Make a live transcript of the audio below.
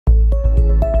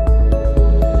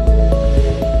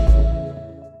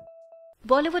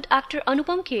Bollywood actor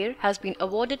Anupam Kher has been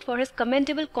awarded for his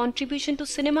commendable contribution to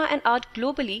cinema and art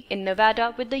globally in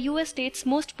Nevada, with the US state's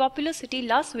most popular city,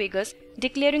 Las Vegas,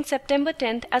 declaring September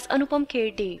 10th as Anupam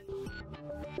Kher Day.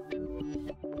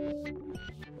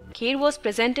 Kher was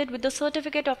presented with the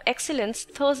Certificate of Excellence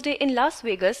Thursday in Las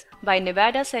Vegas by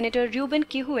Nevada Senator Ruben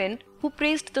Kihuen, who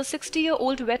praised the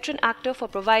 60-year-old veteran actor for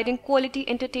providing quality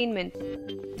entertainment.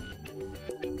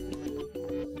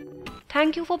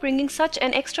 "Thank you for bringing such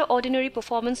an extraordinary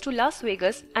performance to Las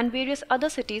Vegas and various other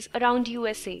cities around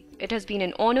USA. It has been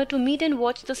an honor to meet and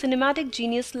watch the cinematic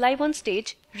genius live on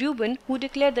stage," Ruben, who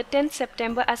declared the 10th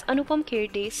September as Anupam Kher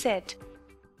Day, said.